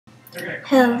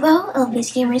Hello,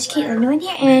 LBS Gamers, Caitlin Nguyen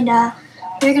here, and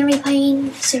we're going to be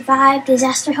playing Survive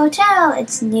Disaster Hotel.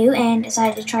 It's new and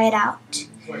decided to try it out.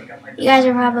 You guys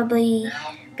will probably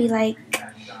be like,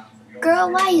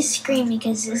 girl, why are you screaming?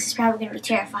 Because this is probably going to be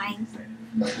terrifying.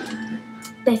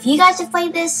 But if you guys have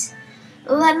played this,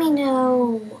 let me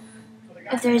know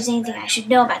if there's anything I should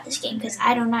know about this game, because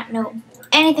I do not know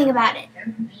anything about it.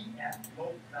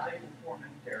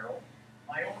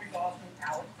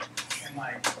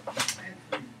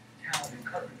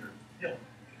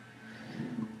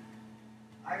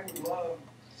 I would love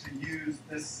to use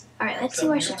this. Alright, let's see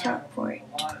where I should teleport.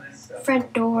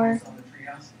 Front door.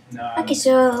 Okay,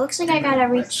 so it looks like I gotta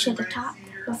reach to the top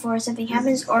before something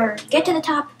happens, or get to the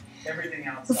top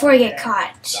before I get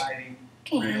caught.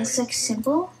 Okay, this looks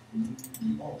simple.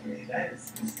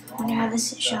 Wonder how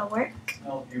this shall work.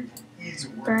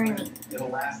 Burning.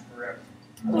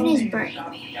 What is burning,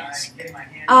 may I ask?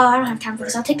 Oh, I don't have time for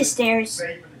this. I'll take the stairs.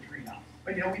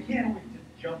 But you know, we can't always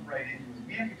just jump right into it.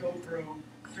 We have to go through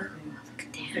certain.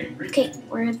 Okay,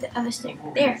 where are the other stairs?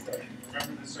 There.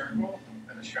 Remember the circle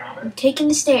and the shaman? I'm taking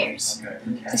the stairs.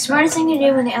 It's the smartest thing to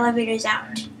do when the elevator's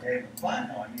out.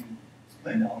 Well,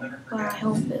 I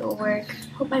hope it will work.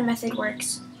 Hope my method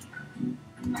works.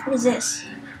 What is this?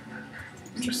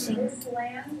 Interesting. This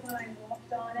land, when I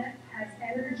walked on it, has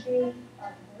energy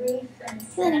of grief and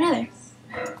See, look, another.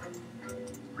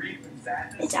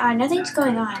 sadness. It's odd. Nothing's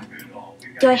going on.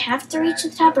 Do I have to reach the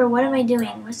top, or what am I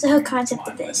doing? What's the whole concept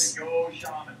of this?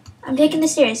 I'm taking the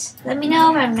stairs. Let me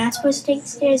know if I'm not supposed to take the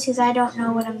stairs, because I don't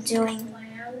know what I'm doing.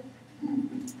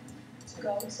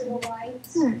 Go to the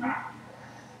lights.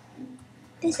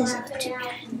 This doesn't look too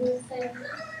bad.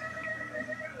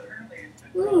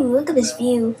 Ooh, look at this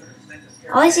view.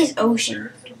 All I see is ocean.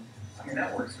 I mean,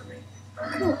 that works for me.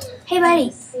 Cool. Hey,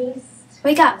 buddy.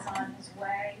 Wake up.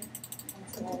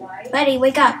 Buddy,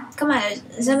 wake up. Come on,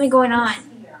 there's something going on.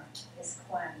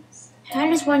 How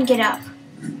does one get up?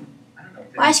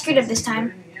 Well, I screwed up this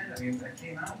time.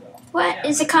 What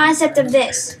is the concept of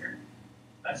this?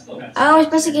 Oh, we're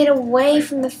supposed to get away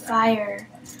from the fire.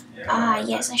 Ah,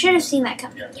 yes, I should have seen that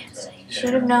coming. Yes, I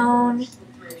should have known.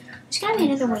 There's gotta be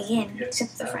another way in,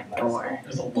 except the front door.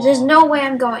 There's no way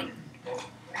I'm going.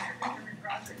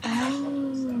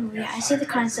 Oh, yeah, I see the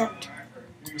concept.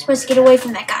 I'm supposed to get away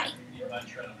from that guy.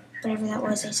 Whatever that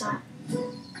was I saw.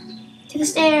 To the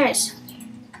stairs.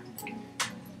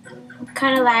 I'm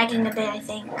kind of lagging a bit, I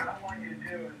think. What I want you to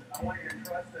do is, I want you to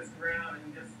trust this ground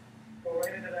and just go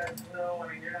right into that snow.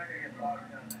 I mean, you're not going to get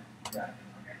bogged down there.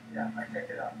 Yeah, I picked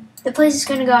it up. The place is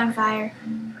gonna go on fire.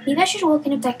 Maybe I should have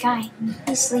woken up that guy.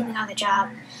 He's sleeping on the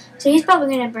job. So he's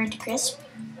probably gonna burn to crisp.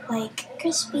 Like,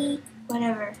 crispy,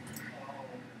 whatever.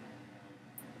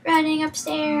 Running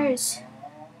upstairs.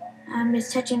 I'm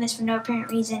just touching this for no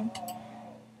apparent reason.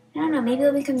 I don't know, maybe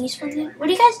it'll become useful then. What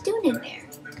are you guys doing in there?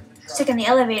 Stuck in the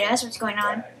elevator, that's what's going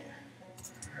on.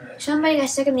 Somebody got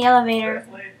stuck in the elevator.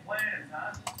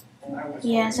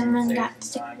 Yeah, someone got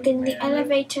stuck in the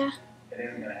elevator. It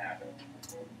isn't going to happen.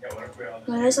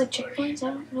 Well, there's like checkpoints, I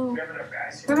don't know.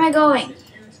 Where am I going?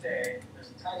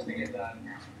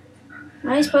 Am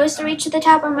I supposed to reach to the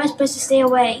top, or am I supposed to stay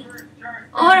away?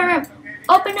 Order room!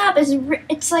 Open up!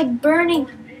 It's like burning.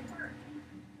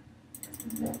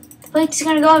 The place is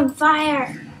gonna go on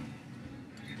fire.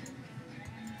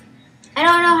 I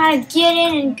don't know how to get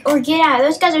in or get out.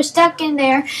 Those guys are stuck in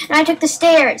there, and I took the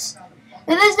stairs.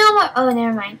 And there's no more. Oh,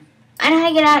 never mind. I know how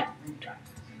to get out.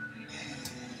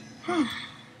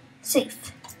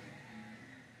 Safe.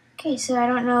 Okay, so I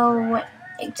don't know what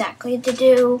exactly to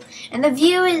do. And the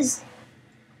view is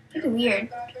pretty weird.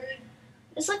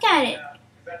 Just look at it.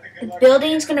 The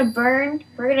building's gonna burn.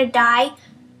 We're gonna die.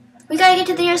 We gotta get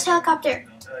to the nearest helicopter.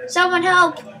 Someone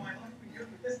help!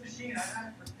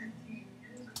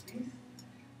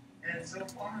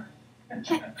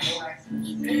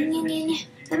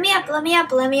 Let me up, let me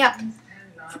up, let me up.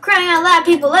 For crying out loud,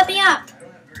 people, let me up!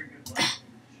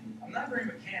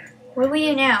 What do we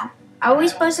do now? Are we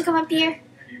supposed to come up here?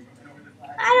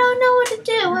 I don't know what to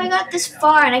do. I got this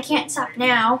far and I can't stop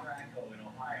now.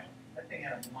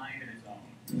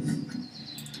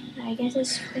 I guess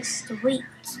it's supposed to wait.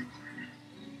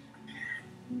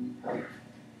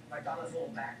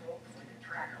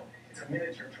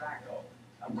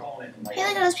 Hey, look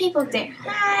at those people up there.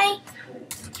 Hi!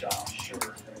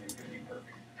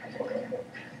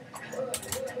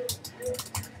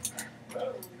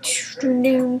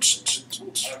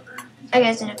 I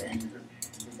guess didn't have it.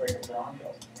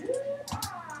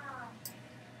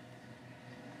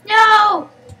 No!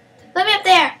 Let me up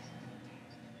there!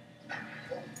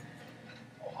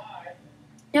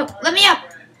 No, let me up!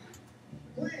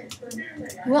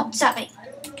 You won't stop me. I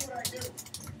don't know what I do.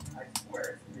 I swear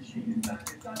it's the machine. It's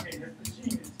not me. This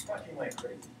machine is fucking like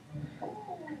crazy.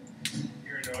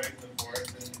 You're annoyed in the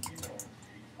forest and you know.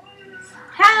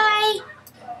 Hi!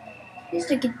 Just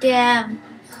look at them.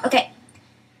 Okay.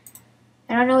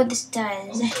 I don't know what this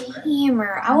does. A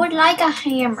hammer. I would like a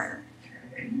hammer.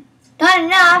 Not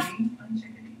enough.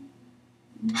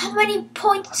 How many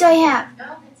points do I have?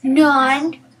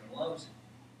 None.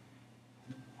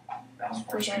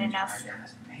 Wish I had enough.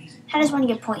 How does one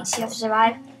get points? You have to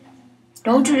survive?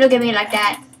 Don't you look at me like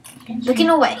that. Looking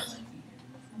away.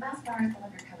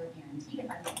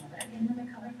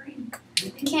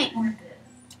 Can't.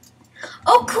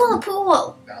 Oh, cool, a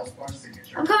pool.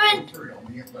 I'm coming.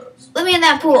 Let me in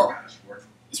that pool.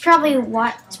 It's probably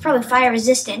fire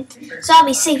resistant, so I'll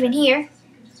be safe in here.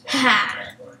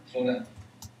 Haha.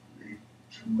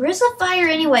 Where's the fire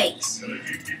anyways?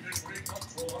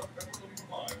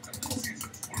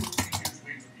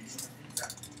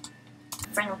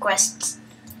 Friend requests.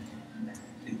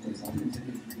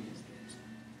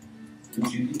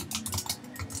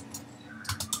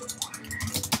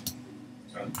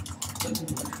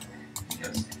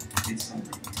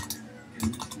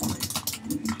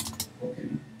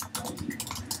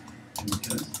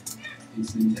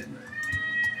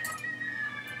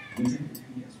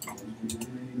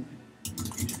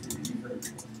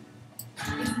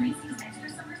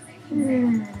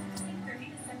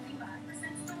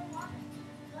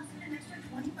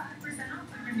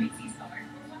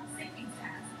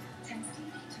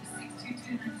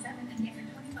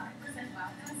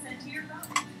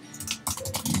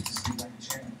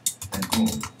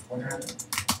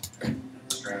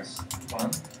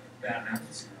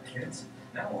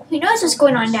 Who knows what's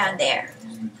going on down there?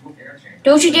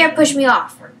 Don't you dare push me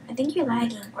off. I think you're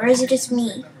lagging, or is it just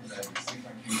me?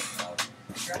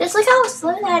 Just look how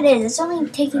slow that is. It's only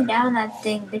taking down that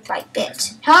thing bit by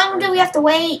bit. How long do we have to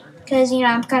wait? Because,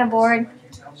 I'm kind of bored.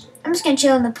 I'm just going to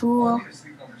chill in the pool.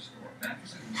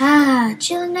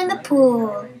 Chilling in the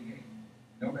pool.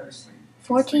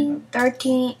 14,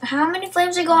 13. How many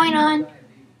flames are going on?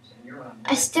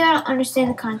 I still don't understand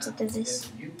the concept of this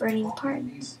burning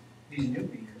parts.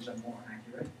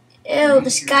 Ew, the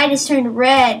sky just turned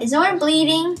red. Is no one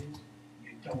bleeding?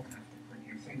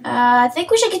 I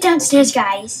think we should get downstairs,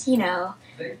 guys.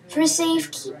 For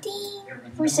safekeeping.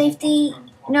 For safety.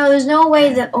 No, there's no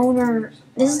way the owner...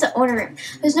 This is the owner room.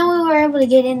 There's no way we're able to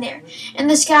get in there. And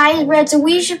the sky is red, so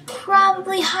we should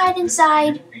probably hide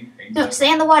inside. No,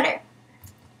 stay in the water.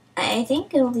 I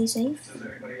think it'll be safe. Does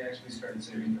everybody actually start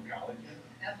saving for college?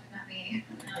 Nope, not me.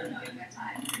 No,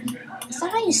 That's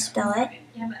not how you spell it.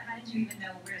 Yeah, but how did you even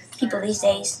know where to start? People these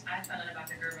days. I found out about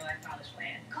the Herbalife college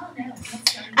plan. Call now.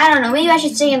 I don't know, maybe I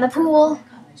should stay in the pool.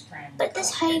 But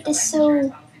this height is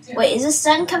so... Wait, is the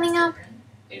sun coming up?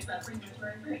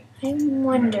 I'm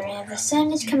wondering if the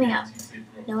sun is coming up.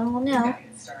 No one will know.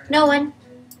 No one.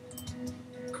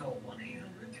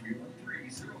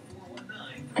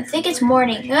 I think it's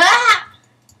morning. Ah!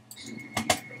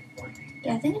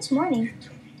 Yeah, I think it's morning.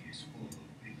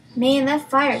 Man, that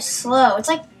fire is slow. It's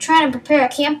like trying to prepare a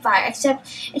campfire, except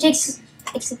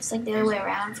it's like the other way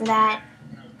around for that.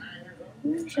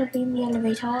 Should I be in the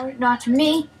elevator? Not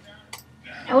me.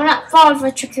 I will not fall for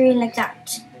trickery like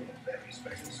that.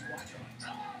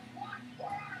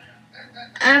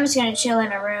 I'm just gonna chill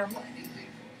in a room.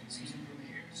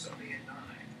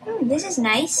 This is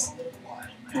nice.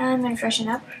 I'm gonna freshen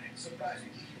up.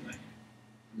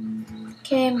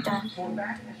 Okay, I'm done.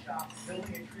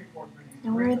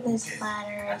 Now where this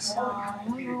ladder I saw, I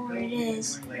don't know where it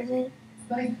is. Is it?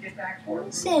 Where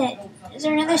is it? Is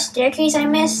there another staircase I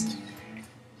missed?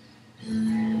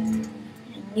 I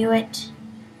knew it.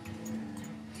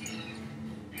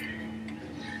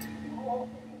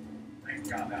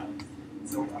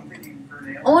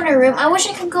 Owner room. I wish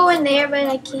I could go in there, but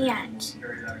I can't.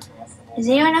 Does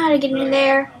anyone know how to get in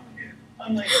there?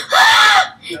 There's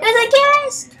a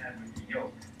guest!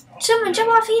 Someone jump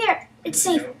off here. It's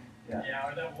safe.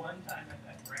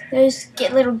 Those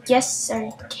little guests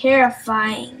are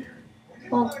terrifying.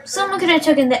 Well, someone could have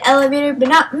taken the elevator, but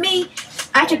not me.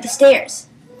 I took the stairs.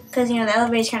 Because, the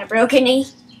elevator's kind of broken.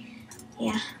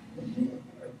 Yeah.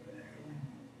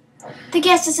 The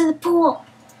guest is in the pool.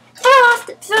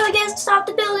 Throw the guests off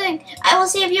the building. I will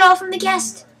save you all from the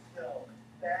guest.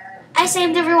 I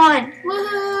saved everyone.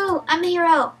 Woohoo! I'm the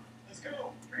hero.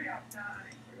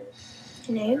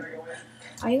 Hello?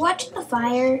 Are you watching the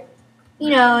fire?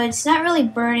 It's not really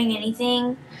burning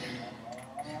anything.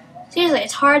 Seriously,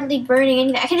 it's hardly burning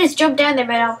anything. I can just jump down there,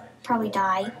 but I'll probably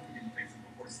die.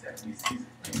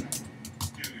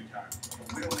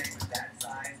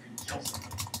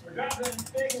 We're dropping a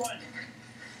big one.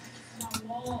 On the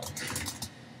wall.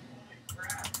 Holy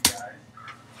crap, guys.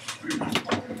 With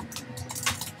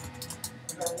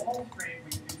our wall frame,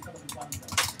 we can do some of the fun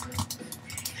stuff.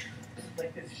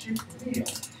 Like this ship's wheel. You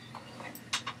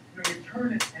know, you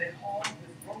turn it and it hauls this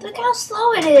robot. Look how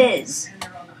slow it is. And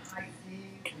they're on the high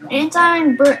seas.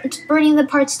 And it's burning the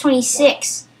parts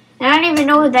 26. And I don't even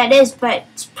know what that is, but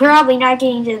it's probably not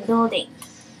getting to the building.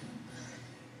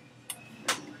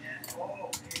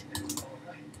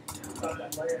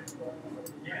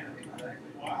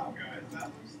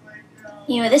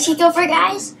 You know what this could go for,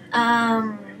 guys?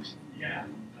 I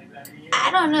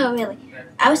don't know, really.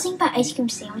 I was thinking about ice cream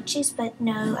sandwiches, but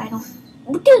no, I don't.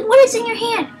 Dude, what is in your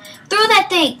hand? Throw that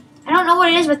thing. I don't know what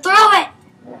it is, but throw it.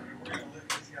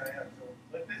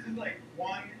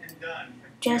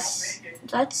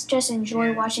 Let's just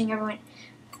enjoy watching everyone.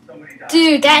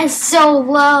 Dude, that is so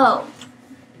low.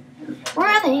 Where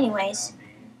are they, anyways?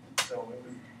 So it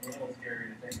was a little scary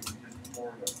to think it was just four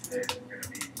of us today that were going to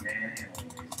be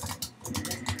manhandling these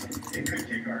things. It could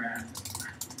kick our ass.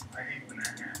 I hate when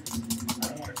that happens. I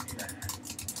don't want to see that happen.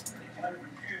 1,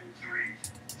 2, 3.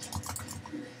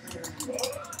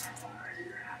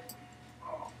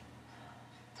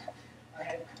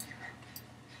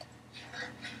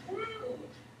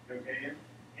 You okay, Ian?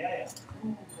 Yeah.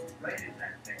 Right in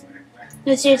that thing when it went.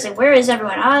 No, seriously, where is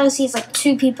everyone? All I see is like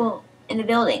 2 people in the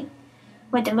building.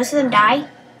 What, did most of them die?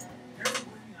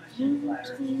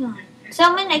 What's going on?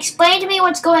 Someone explain to me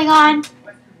what's going on.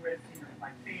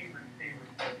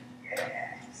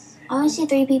 I only see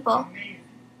 3 people.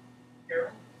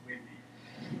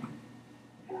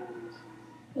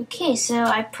 Okay, so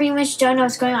I pretty much don't know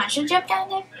what's going on. Should I jump down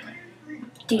there?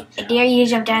 Dude, I dare you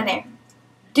to jump down there.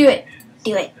 Do it.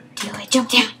 Do it. Do it. Jump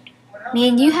down.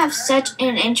 Man, you have such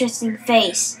an interesting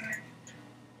face.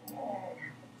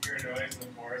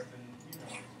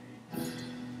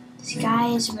 The sky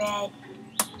is red.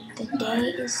 The day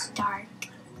is dark.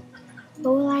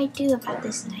 What will I do about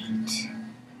this night?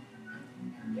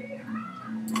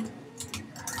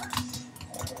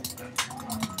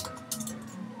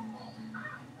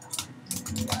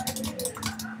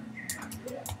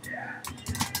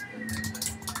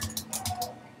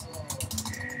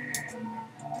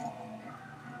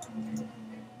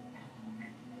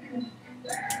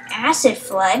 Acid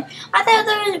flood? I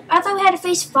thought we had to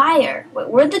face fire. Wait,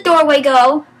 where'd the doorway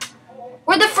go?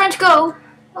 Where'd the front go?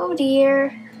 Oh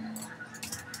dear.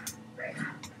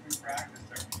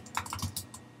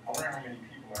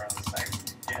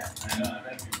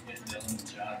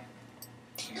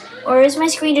 Or is my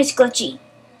screen just glitchy?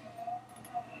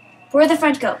 Where'd the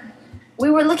front go? We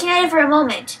were looking at it for a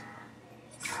moment.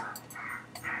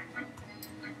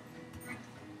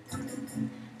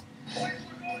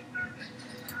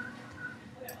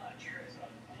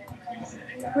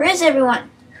 Where is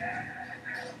everyone?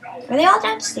 Are they all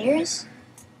downstairs?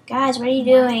 Guys, what are you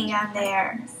doing down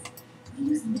there?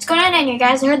 What's going on down here,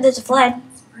 guys? I heard there's a flood.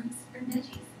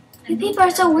 You people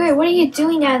are so weird. What are you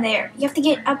doing down there? You have to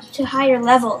get up to higher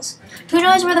levels. Who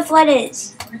knows where the flood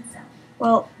is?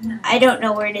 Well, I don't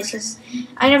know where it is because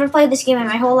I never played this game in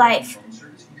my whole life.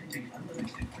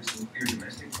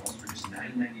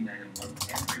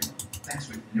 That's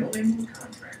with no annual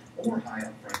contract or high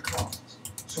upfront costs.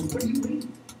 So what are you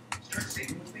waiting? Start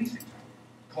saving with basic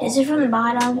time. Is it from the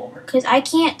bottom? Because I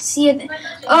can't see it.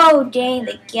 Oh, dang,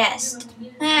 the guest.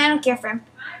 I don't care for him.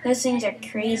 Those things are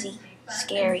crazy.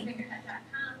 Scary.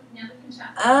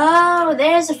 Oh,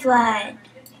 there's a flood.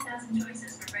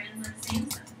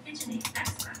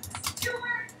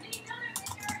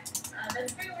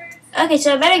 Okay,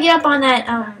 so I better get up on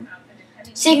that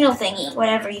signal thingy,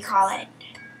 whatever you call it.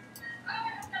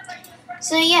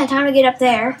 So yeah, time to get up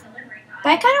there. But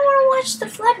I kind of want to watch the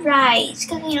flood rise,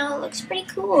 because, you know, it looks pretty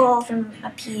cool from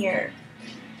up here.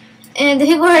 And the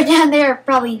people who are down there are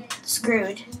probably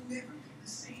screwed.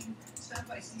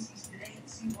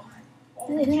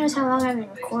 Who knows how long I've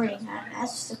been recording?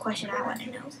 That's just a question I want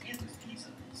to know.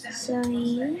 So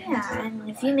yeah, in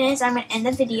a few minutes I'm going to end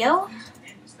the video.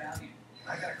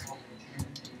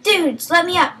 Dudes, let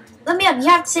me up. Let me up. You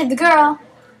have to save the girl.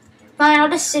 Fine, I'll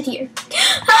just sit here.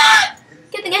 Ah!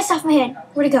 Get the guest off my head.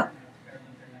 Where'd it go?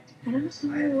 I don't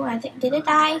know. I think, did it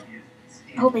die?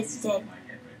 I hope it's dead.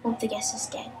 I hope the guest is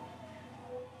dead.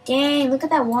 Dang, look at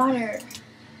that water.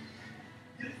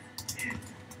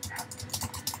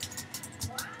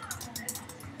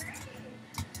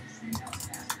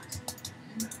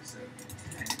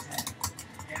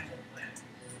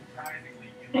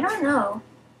 I don't know.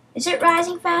 Is it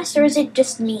rising fast or is it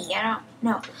just me? I don't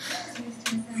know.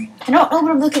 I don't know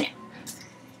what I'm looking at.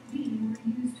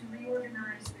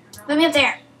 Let me up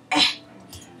there.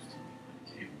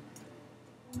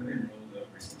 I've been rolled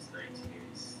over since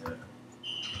 1987.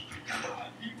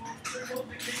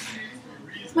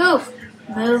 Move,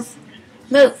 move,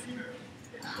 move.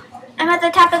 I'm at the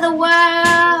top of the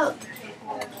world.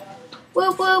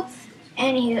 Whoop whoop.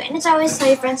 Anywho, and as always, tell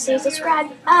your friends to subscribe.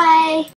 Bye.